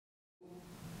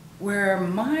where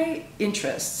my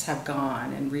interests have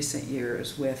gone in recent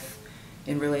years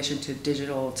in relation to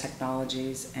digital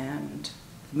technologies and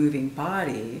moving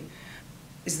body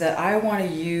is that I want to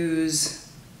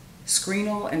use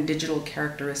screenal and digital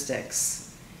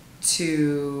characteristics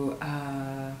to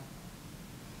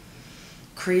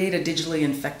create a digitally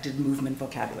infected movement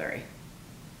vocabulary.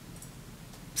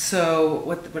 So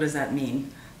what does that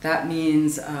mean? That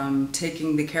means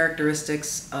taking the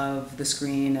characteristics of the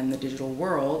screen and the digital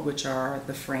world, which are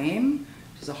the frame,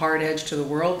 which is a hard edge to the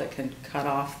world that can cut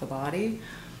off the body,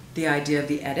 the idea of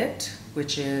the edit,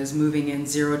 which is moving in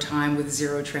zero time with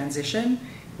zero transition,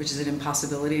 which is an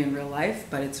impossibility in real life,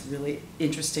 but it's really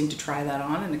interesting to try that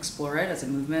on and explore it as a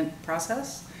movement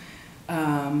process.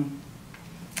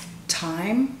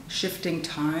 Time, shifting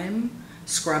time,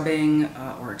 scrubbing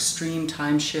or extreme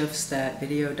time shifts that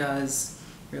video does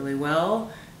really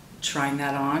well, trying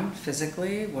that on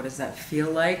physically. What does that feel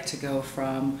like to go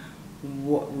from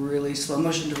really slow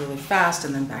motion to really fast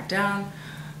and then back down?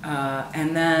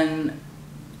 And then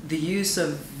the use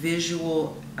of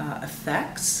visual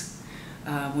effects.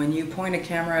 When you point a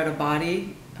camera at a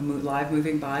body, a live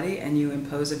moving body, and you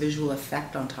impose a visual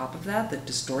effect on top of that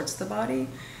distorts the body,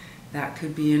 that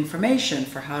could be information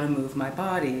for how to move my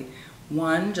body.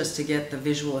 One, just to get the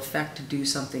visual effect to do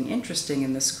something interesting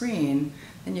in the screen,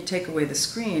 then you take away the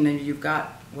screen and you've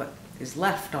got what is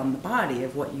left on the body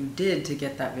of what you did to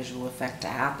get that visual effect to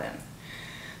happen.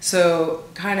 So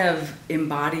kind of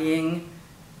embodying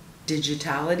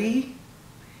digitality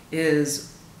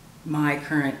is my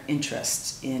current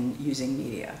interest in using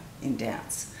media in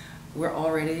dance. We're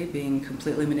already being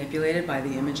completely manipulated by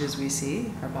the images we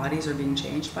see. Our bodies are being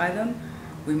changed by them.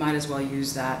 We might as well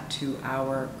use that to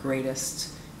our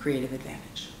greatest creative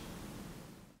advantage.